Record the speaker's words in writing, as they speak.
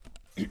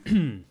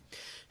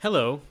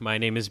Hello, my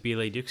name is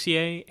Bile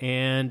Duxier,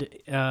 and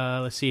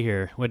let's see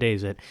here. What day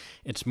is it?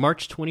 It's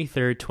March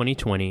 23rd,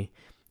 2020.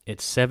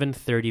 It's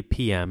 7:30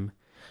 p.m.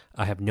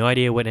 I have no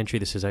idea what entry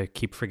this is. I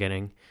keep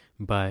forgetting.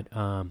 But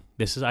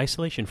this is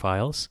Isolation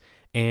Files,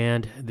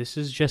 and this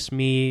is just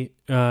me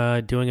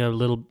doing a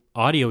little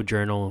audio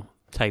journal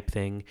type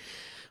thing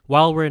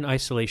while we're in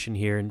isolation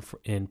here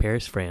in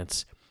Paris,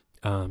 France,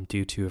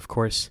 due to, of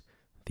course,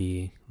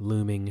 the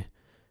looming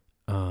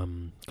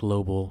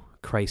global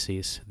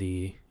crises,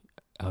 the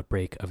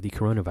outbreak of the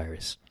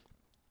coronavirus.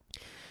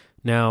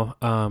 Now,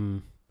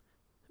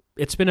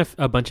 it's been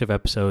a bunch of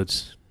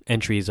episodes,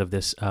 entries of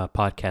this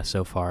podcast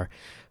so far.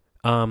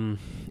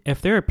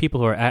 If there are people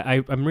who are,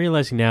 I'm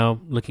realizing now,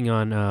 looking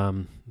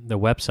on the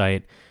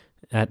website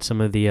at some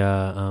of the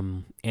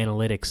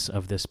analytics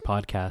of this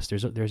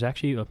podcast, there's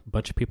actually a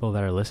bunch of people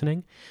that are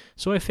listening.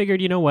 So I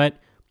figured, you know what,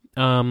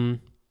 I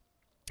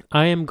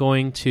am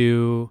going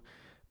to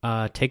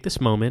take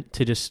this moment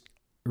to just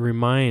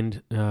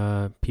remind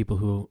people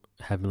who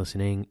have been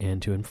listening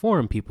and to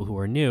inform people who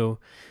are new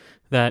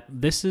that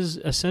this is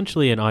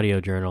essentially an audio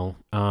journal.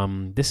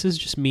 This is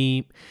just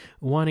me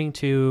wanting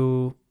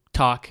to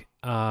talk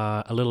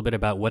a little bit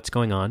about what's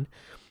going on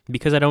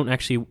because I don't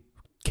actually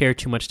care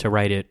too much to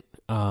write it.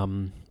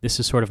 This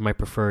is sort of my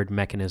preferred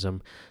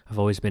mechanism. I've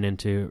always been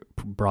into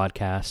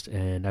broadcast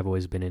and I've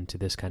always been into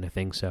this kind of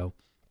thing, so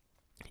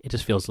it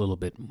just feels a little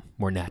bit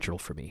more natural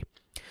for me.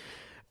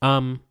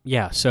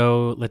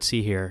 So let's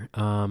see here.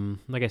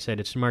 Like I said,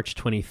 it's March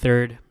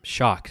 23rd.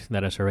 Shocked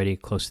that it's already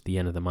close to the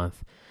end of the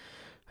month.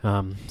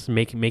 It's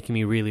making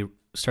me really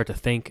start to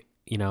think,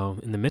 in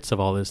the midst of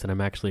all this, that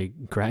I'm actually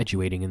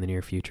graduating in the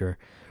near future.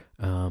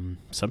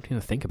 Something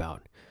to think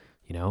about,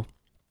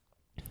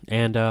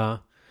 And,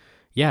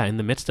 in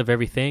the midst of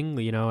everything,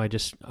 I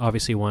just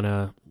obviously want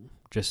to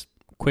just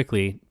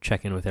quickly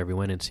check in with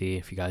everyone and see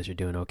if you guys are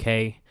doing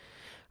okay.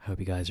 I hope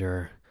you guys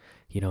are,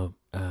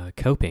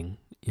 coping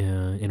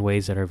in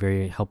ways that are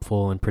very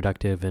helpful and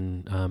productive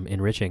and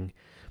enriching,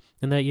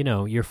 and that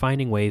you're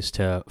finding ways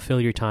to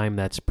fill your time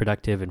that's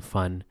productive and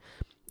fun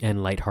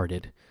and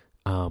lighthearted.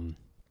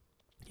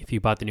 If you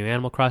bought the new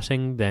Animal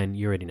Crossing, then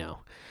you already know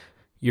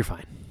you're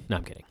fine. No,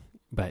 I'm kidding,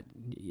 but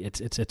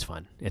it's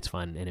fun. It's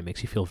fun, and it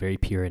makes you feel very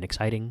pure and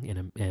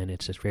exciting, and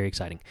it's just very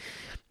exciting.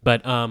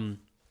 But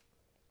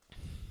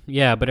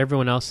but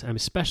everyone else,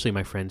 especially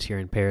my friends here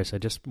in Paris, I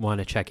just want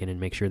to check in and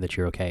make sure that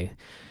you're okay.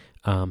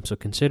 So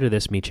consider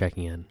this me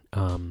checking in.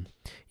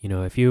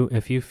 If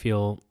you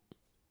feel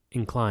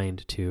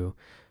inclined to,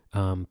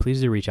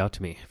 please do reach out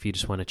to me if you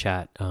just want to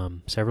chat.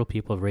 Several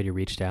people have already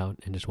reached out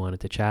and just wanted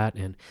to chat.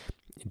 And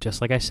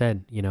just like I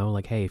said,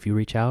 hey, if you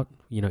reach out,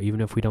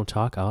 even if we don't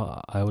talk,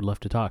 I would love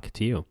to talk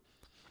to you.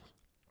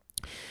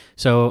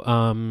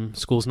 So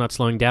school's not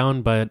slowing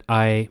down, but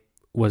I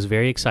was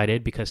very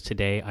excited because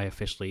today I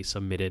officially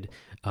submitted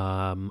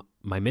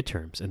my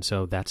midterms. And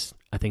so that's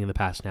a thing in the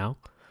past now.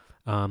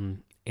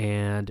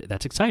 And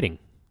that's exciting.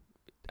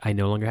 I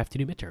no longer have to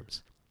do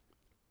midterms.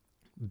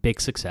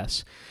 Big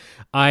success.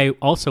 I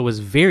also was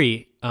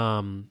very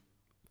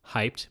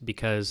hyped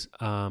because,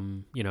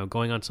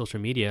 going on social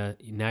media,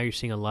 now you're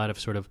seeing a lot of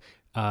sort of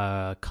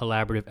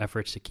collaborative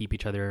efforts to keep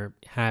each other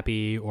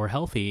happy or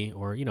healthy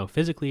or,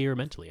 physically or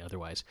mentally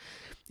otherwise.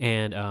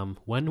 And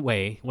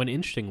one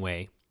interesting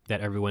way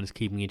that everyone's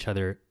keeping each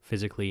other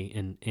physically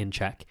in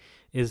check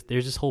is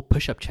there's this whole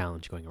push-up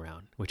challenge going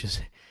around, which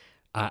is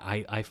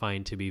I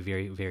find to be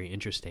very, very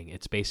interesting.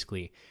 It's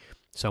basically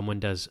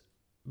someone does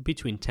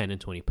between 10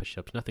 and 20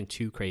 push-ups, nothing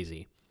too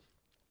crazy.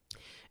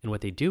 And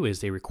what they do is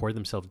they record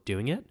themselves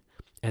doing it,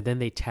 and then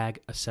they tag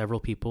several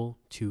people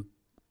to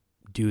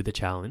do the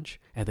challenge,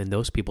 and then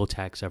those people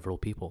tag several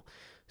people.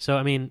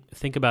 So,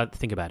 think about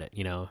it,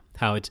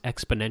 how it's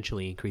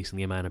exponentially increasing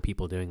the amount of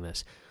people doing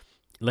this.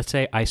 Let's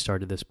say I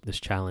started this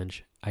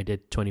challenge. I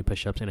did 20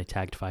 push-ups and I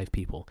tagged 5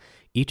 people.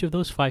 Each of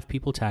those 5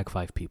 people tag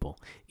 5 people.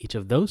 Each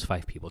of those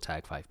 5 people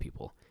tag 5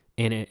 people.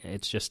 And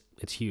it's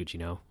huge,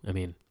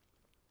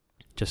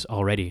 just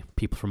already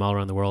people from all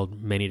around the world,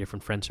 many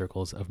different friend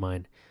circles of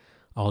mine,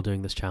 all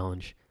doing this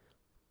challenge.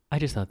 I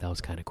just thought that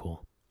was kind of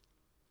cool.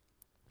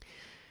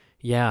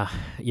 Yeah,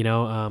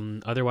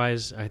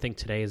 otherwise I think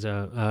today is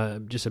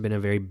just been a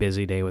very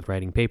busy day with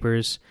writing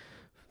papers.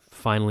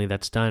 Finally,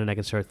 that's done, and I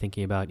can start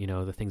thinking about,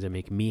 the things that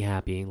make me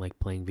happy, like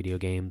playing video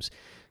games,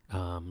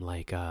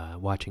 like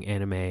watching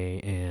anime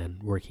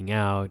and working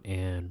out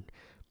and,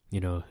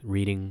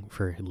 reading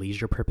for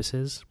leisure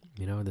purposes,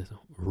 this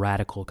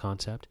radical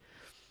concept.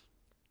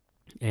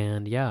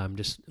 And I'm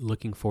just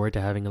looking forward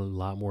to having a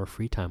lot more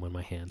free time on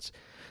my hands.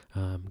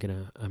 I'm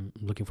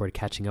looking forward to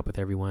catching up with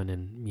everyone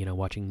and,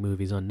 watching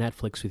movies on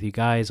Netflix with you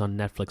guys on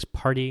Netflix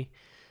Party,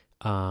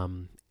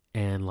 and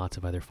lots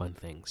of other fun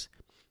things.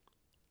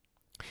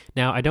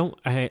 Now,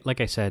 like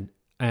I said,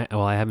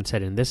 I haven't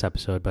said it in this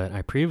episode, but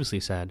I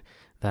previously said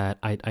that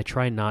I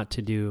try not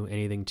to do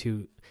anything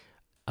too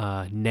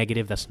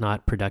negative that's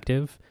not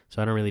productive.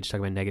 So I don't really just talk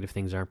about negative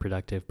things that aren't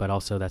productive, but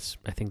also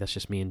I think that's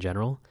just me in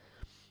general.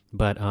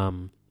 But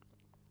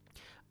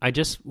I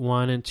just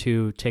wanted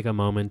to take a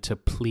moment to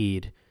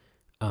plead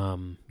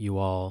you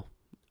all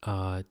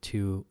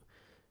to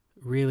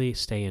really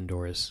stay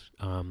indoors.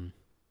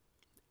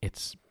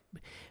 It's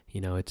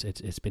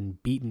it's been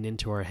beaten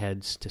into our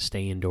heads to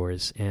stay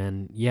indoors,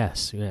 and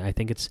yes, I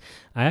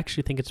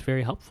actually think it's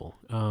very helpful.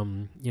 I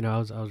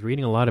was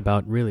reading a lot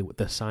about really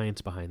the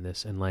science behind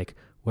this and like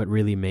what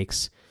really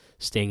makes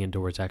staying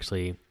indoors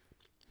actually,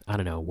 I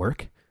don't know,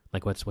 work.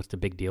 Like what's the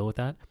big deal with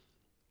that?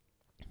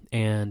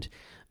 And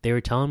they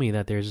were telling me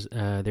that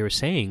they were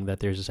saying that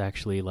there's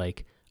actually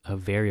like a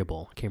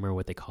variable. I can't remember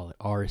what they call it,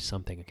 R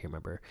something. I can't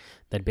remember.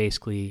 That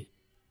basically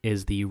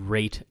is the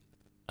rate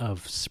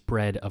of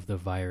spread of the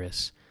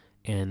virus,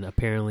 and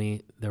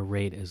apparently the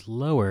rate is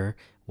lower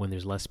when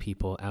there's less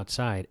people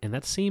outside, and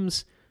that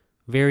seems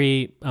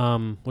very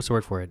what's the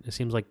word for it? It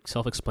seems like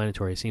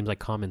self-explanatory. It seems like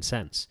common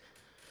sense.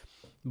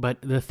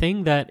 But the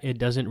thing that it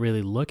doesn't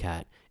really look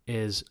at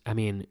is, I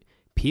mean,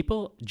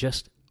 people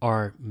just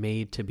are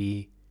made to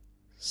be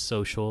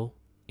social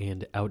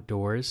and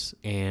outdoors,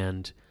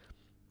 and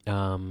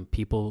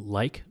people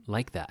like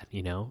that.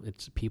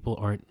 It's people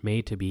aren't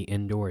made to be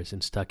indoors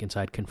and stuck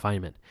inside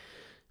confinement.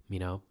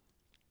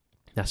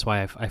 That's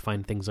why I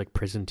find things like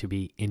prison to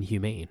be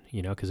inhumane.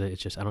 Because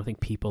it's just, I don't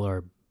think people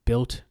are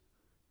built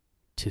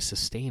to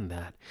sustain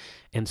that.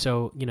 And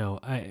so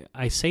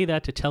I say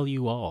that to tell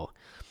you all,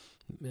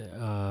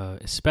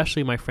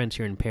 especially my friends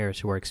here in Paris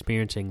who are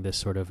experiencing this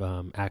sort of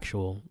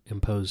actual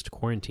imposed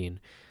quarantine.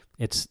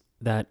 It's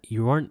that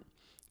you aren't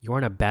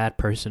a bad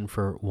person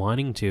for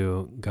wanting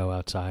to go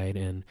outside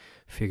and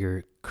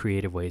figure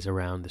creative ways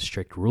around the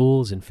strict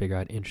rules and figure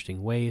out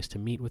interesting ways to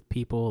meet with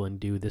people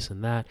and do this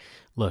and that.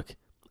 Look,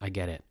 I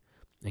get it.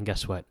 And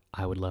guess what?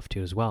 I would love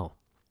to as well.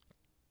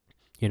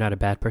 You're not a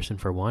bad person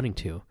for wanting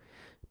to,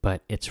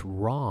 but it's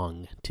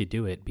wrong to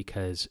do it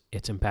because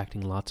it's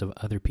impacting lots of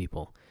other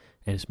people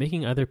and it's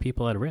making other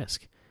people at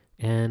risk.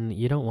 And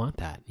you don't want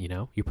that,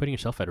 You're putting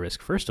yourself at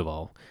risk, first of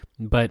all,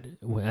 but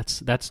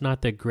that's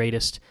not the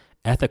greatest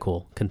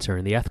ethical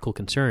concern. The ethical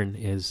concern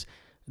is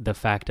the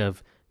fact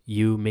of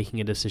you making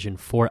a decision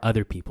for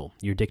other people.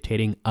 You're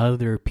dictating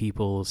other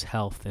people's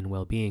health and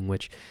well-being,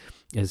 which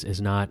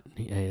is not,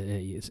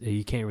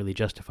 you can't really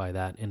justify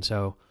that. And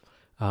so,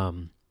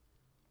 like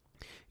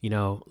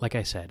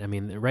I said, I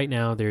mean, right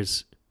now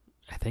there's,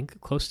 I think,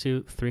 close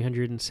to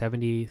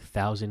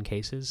 370,000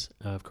 cases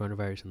of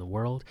coronavirus in the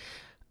world.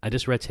 I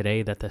just read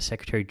today that the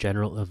Secretary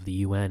General of the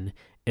UN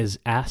is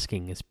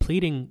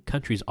pleading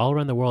countries all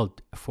around the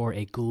world for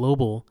a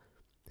global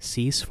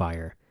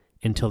ceasefire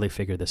until they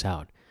figure this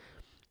out.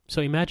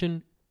 So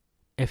imagine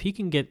if he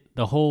can get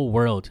the whole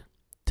world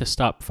to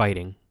stop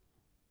fighting,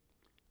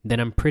 then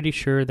I'm pretty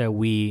sure that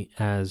we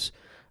as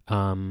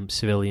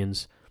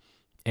civilians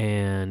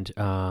and,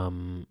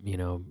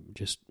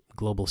 just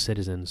global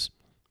citizens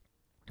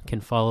can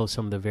follow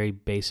some of the very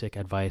basic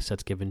advice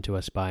that's given to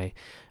us by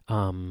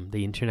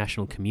the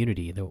international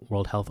community, the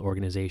World Health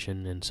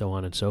Organization, and so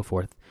on and so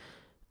forth,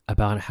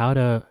 about how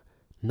to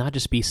not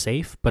just be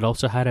safe, but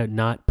also how to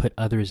not put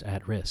others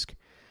at risk.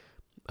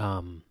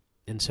 And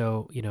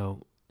so,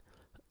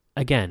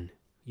 again,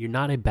 you're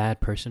not a bad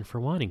person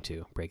for wanting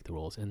to break the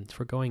rules and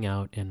for going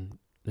out and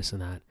this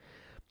and that.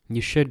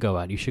 You should go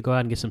out. You should go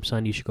out and get some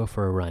sun. You should go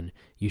for a run.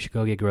 You should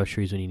go get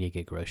groceries when you need to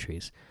get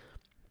groceries.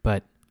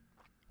 But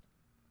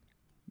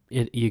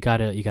you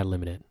gotta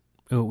limit it.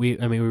 We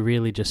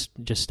really just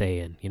stay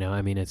in.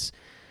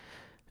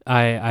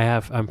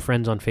 I'm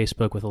friends on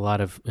Facebook with a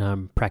lot of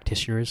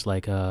practitioners,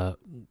 like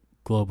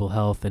global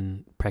health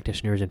and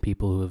practitioners and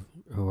people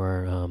who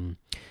are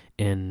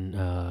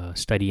in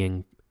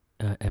studying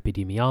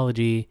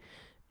epidemiology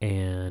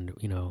and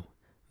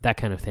that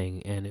kind of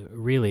thing. And it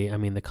really,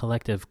 the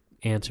collective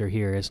answer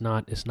here is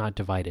not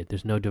divided.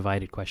 There's no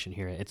divided question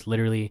here. It's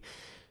literally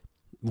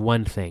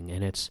one thing,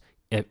 and it's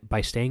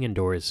by staying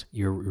indoors,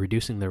 you're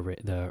reducing the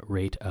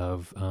rate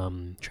of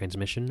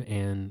transmission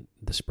and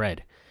the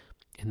spread,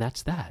 and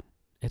that's that.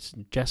 It's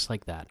just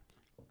like that.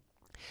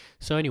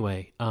 So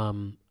anyway,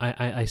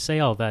 I say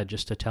all that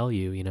just to tell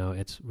you,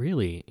 it's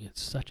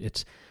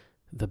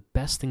the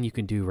best thing you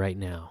can do right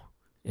now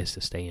is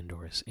to stay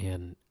indoors,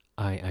 and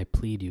I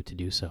plead you to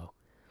do so.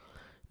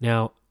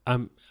 Now,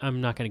 I'm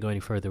not going to go any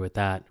further with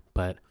that,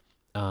 but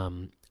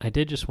I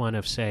did just want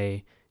to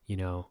say,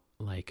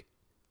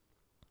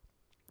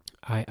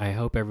 I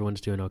hope everyone's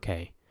doing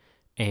okay.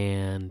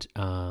 And,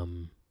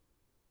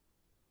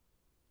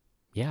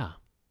 yeah,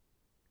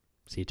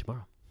 see you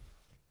tomorrow.